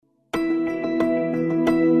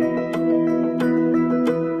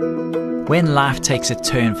When life takes a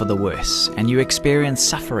turn for the worse and you experience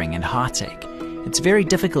suffering and heartache, it's very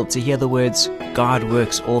difficult to hear the words, God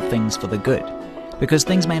works all things for the good, because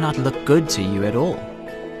things may not look good to you at all.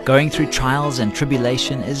 Going through trials and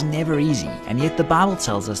tribulation is never easy, and yet the Bible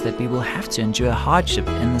tells us that we will have to endure hardship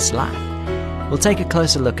in this life. We'll take a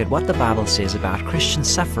closer look at what the Bible says about Christian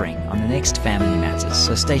suffering on the next Family Matters,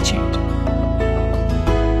 so stay tuned.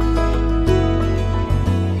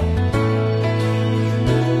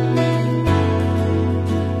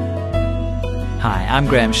 Hi, I'm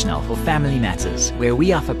Graham Schnell for Family Matters, where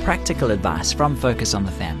we offer practical advice from Focus on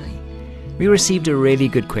the Family. We received a really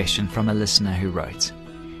good question from a listener who wrote,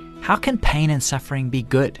 how can pain and suffering be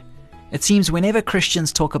good? It seems whenever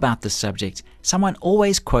Christians talk about this subject, someone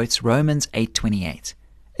always quotes Romans 8:28.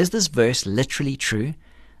 Is this verse literally true?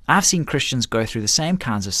 I've seen Christians go through the same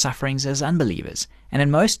kinds of sufferings as unbelievers, and in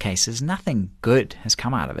most cases nothing good has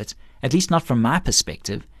come out of it, at least not from my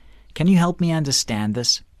perspective. Can you help me understand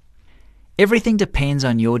this? Everything depends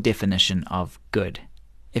on your definition of good.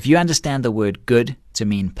 If you understand the word good to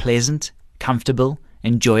mean pleasant, comfortable,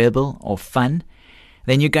 enjoyable, or fun,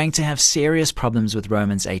 then you're going to have serious problems with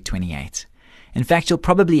Romans 8:28. In fact, you'll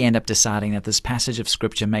probably end up deciding that this passage of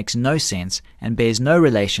Scripture makes no sense and bears no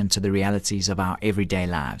relation to the realities of our everyday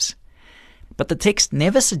lives. But the text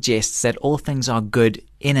never suggests that all things are good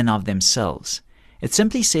in and of themselves. It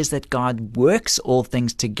simply says that God works all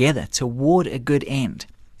things together toward a good end.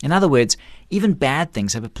 In other words, even bad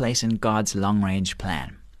things have a place in God's long-range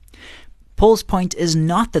plan. Paul's point is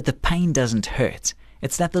not that the pain doesn't hurt.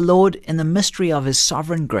 It's that the Lord, in the mystery of His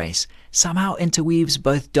sovereign grace, somehow interweaves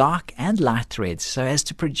both dark and light threads so as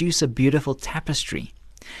to produce a beautiful tapestry.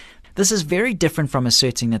 This is very different from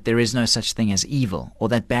asserting that there is no such thing as evil or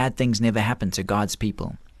that bad things never happen to God's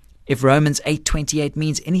people. If Romans 8:28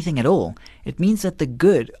 means anything at all, it means that the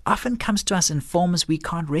good often comes to us in forms we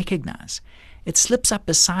can't recognize. It slips up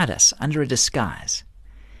beside us under a disguise.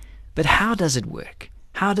 But how does it work?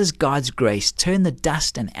 How does God's grace turn the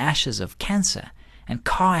dust and ashes of cancer and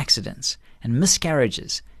car accidents and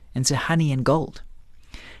miscarriages into honey and gold?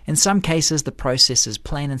 In some cases, the process is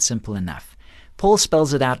plain and simple enough. Paul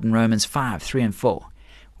spells it out in Romans 5:3 and 4.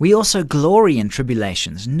 We also glory in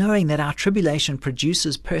tribulations, knowing that our tribulation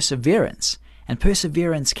produces perseverance, and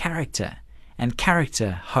perseverance character, and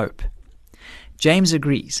character hope. James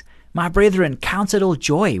agrees. My brethren, count it all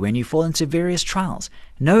joy when you fall into various trials,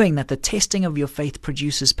 knowing that the testing of your faith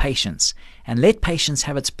produces patience, and let patience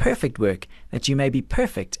have its perfect work, that you may be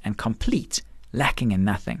perfect and complete, lacking in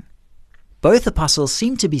nothing. Both apostles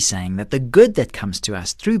seem to be saying that the good that comes to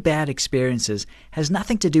us through bad experiences has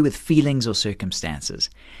nothing to do with feelings or circumstances.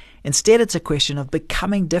 Instead, it's a question of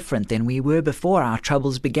becoming different than we were before our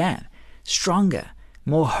troubles began, stronger,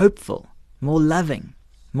 more hopeful, more loving,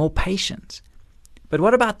 more patient. But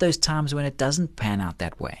what about those times when it doesn't pan out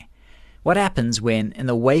that way? What happens when, in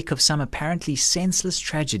the wake of some apparently senseless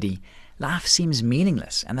tragedy, life seems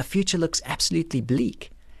meaningless and the future looks absolutely bleak?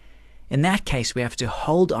 In that case, we have to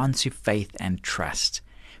hold on to faith and trust.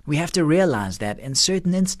 We have to realize that in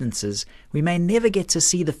certain instances, we may never get to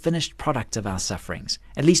see the finished product of our sufferings,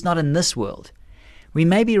 at least not in this world. We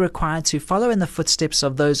may be required to follow in the footsteps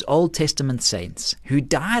of those Old Testament saints who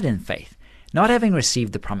died in faith, not having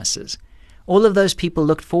received the promises. All of those people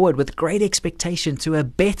looked forward with great expectation to a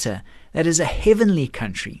better, that is a heavenly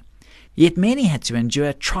country. Yet many had to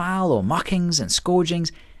endure trial or mockings and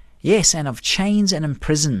scourgings, yes, and of chains and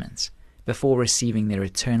imprisonments, before receiving their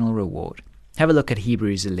eternal reward. Have a look at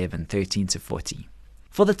Hebrews 11:13-40.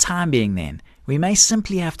 For the time being then, we may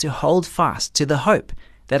simply have to hold fast to the hope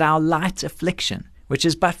that our light affliction, which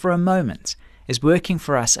is but for a moment, is working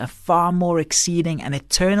for us a far more exceeding and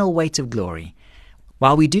eternal weight of glory,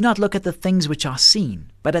 while we do not look at the things which are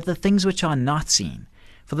seen, but at the things which are not seen.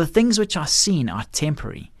 For the things which are seen are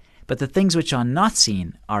temporary, but the things which are not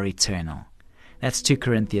seen are eternal. That's 2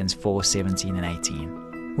 Corinthians 4:17 and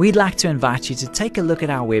 18. We'd like to invite you to take a look at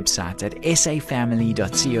our website at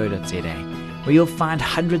safamily.co.za, where you'll find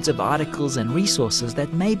hundreds of articles and resources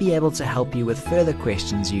that may be able to help you with further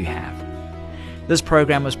questions you have. This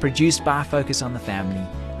program was produced by Focus on the Family.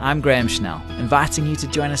 I'm Graham Schnell, inviting you to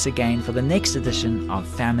join us again for the next edition of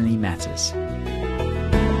Family Matters.